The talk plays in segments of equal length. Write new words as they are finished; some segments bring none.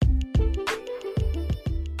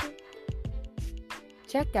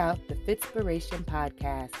Check out the FitSpiration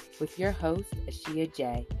podcast with your host, Ashia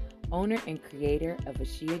J., owner and creator of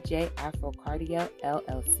Ashia J Afro Cardio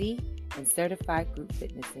LLC and certified group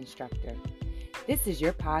fitness instructor. This is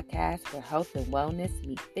your podcast where health and wellness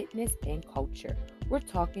meet fitness and culture. We're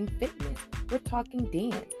talking fitness, we're talking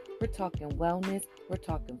dance, we're talking wellness, we're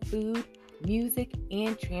talking food, music,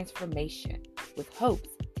 and transformation with hopes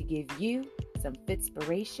to give you some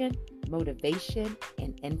FitSpiration, motivation,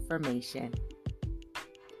 and information.